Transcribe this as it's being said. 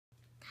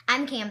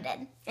I'm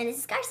Camden. And this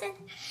is Carsen.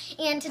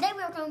 And today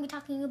we are going to be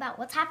talking about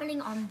what's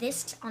happening on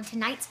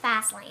tonight's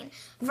Fastlane.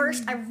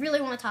 First, I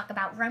really want to talk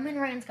about Roman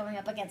Reigns going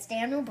up against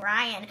Daniel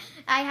Bryan.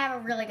 I have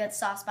a really good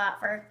soft spot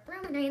for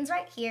Roman Reigns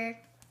right here.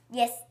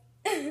 Yes.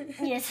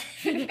 Yes.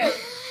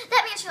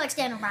 That means she likes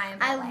Daniel Bryan,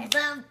 by the way.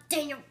 I love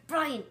Daniel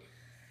Bryan.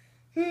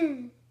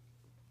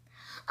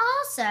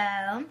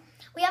 Also,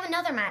 we have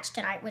another match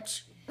tonight,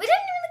 which we didn't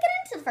really get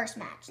into the first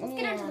match. Let's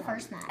get into the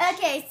first match.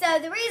 Okay, so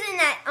the reason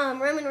that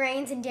Roman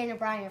Reigns and Daniel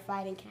Bryan are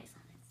fighting, can I say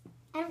this?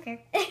 I don't care.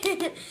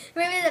 The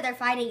reason that they're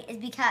fighting is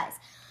because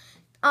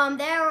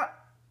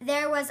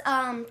there was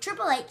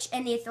Triple H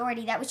and the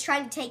Authority that was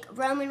trying to take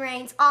Roman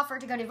Reigns' offer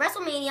to go to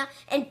WrestleMania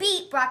and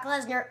beat Brock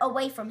Lesnar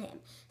away from him.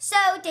 So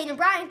Daniel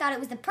Bryan thought it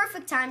was the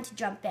perfect time to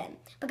jump in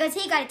because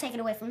he got to take it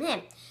away from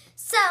him.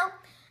 So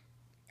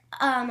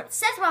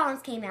Seth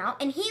Rollins came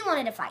out and he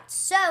wanted to fight.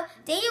 So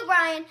Daniel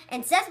Bryan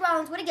and Seth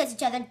Rollins went against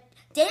each other.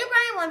 Daniel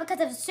Bryan won because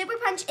of a super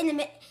punch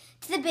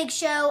to the Big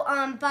Show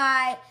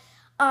by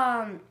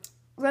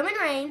Roman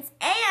Reigns,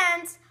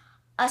 and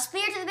a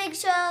spear to the Big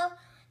Show,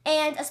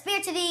 and a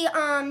spear to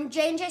the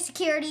J&J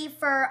security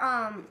for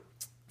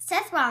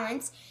Seth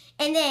Rollins.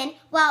 And then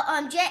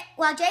while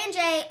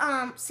J&J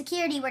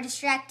security were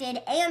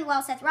distracted, and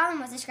while Seth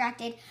Rollins was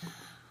distracted,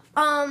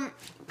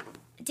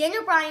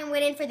 Daniel Bryan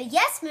went in for the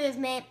Yes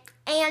movement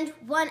and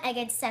won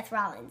against Seth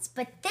Rollins.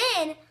 But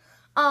then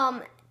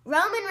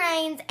Roman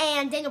Reigns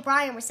and Daniel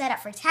Bryan were set up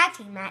for a tag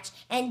team match,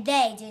 and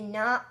they did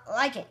not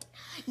like it.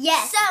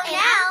 Yes. So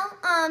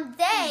now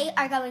they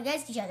are going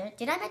against each other.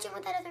 Did I mention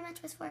what that other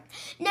match was for?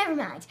 Never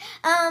mind.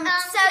 So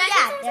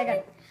yeah, they're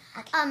going.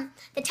 Okay.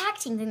 The tag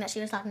team thing that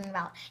she was talking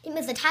about. It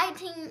was the tag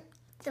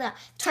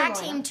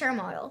team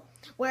turmoil,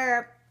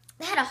 where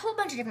they had a whole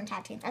bunch of different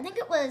tag teams. I think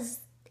it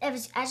was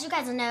as you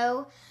guys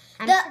know,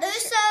 The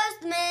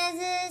Usos,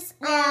 Miz's,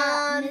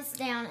 Miz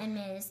Down and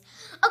Miz.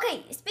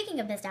 Okay, speaking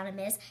of Miz Down and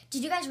Miz,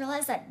 did you guys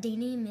realize that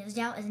Danny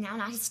Mizdow is now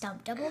not his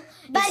stump double?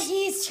 But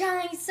he's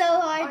trying so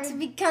hard to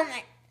become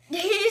it.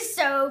 He's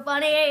so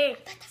funny.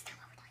 But that's not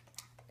what we're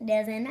talking about.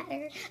 Doesn't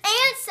matter.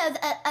 And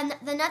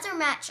so another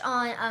match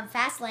on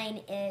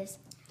Fastlane is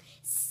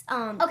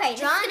John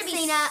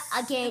Cena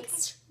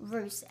against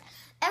Rusev.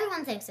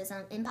 Everyone thinks it's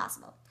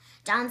impossible.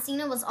 John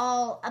Cena was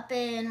all up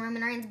in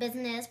Roman Reigns'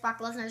 business, Brock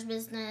Lesnar's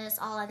business,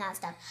 all of that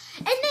stuff.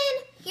 And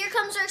then here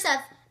comes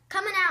Rusev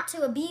coming out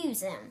to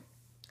abuse him.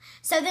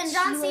 So then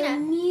John Cena...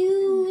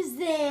 Abuse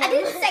him. I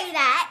didn't say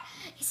that.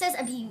 He says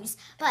abuse.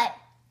 But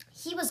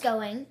he was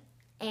going,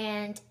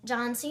 and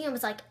John Cena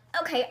was like,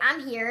 okay,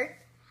 I'm here.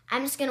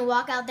 I'm just going to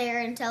walk out there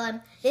and tell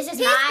him, this is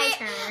my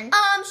turn.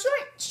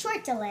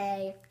 Short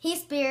delay. He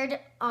speared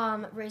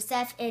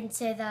Rusev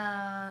into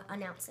the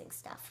announcing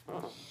stuff.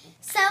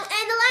 So, and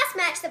the last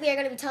match that we are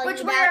going to be telling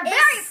you about we are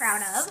very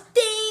proud of.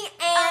 Sting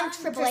and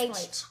Triple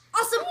H.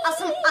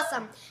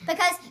 Awesome.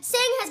 Because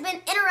Sting has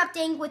been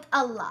interrupting with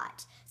a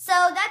lot. So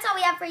that's all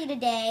we have for you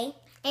today.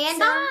 And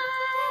bye.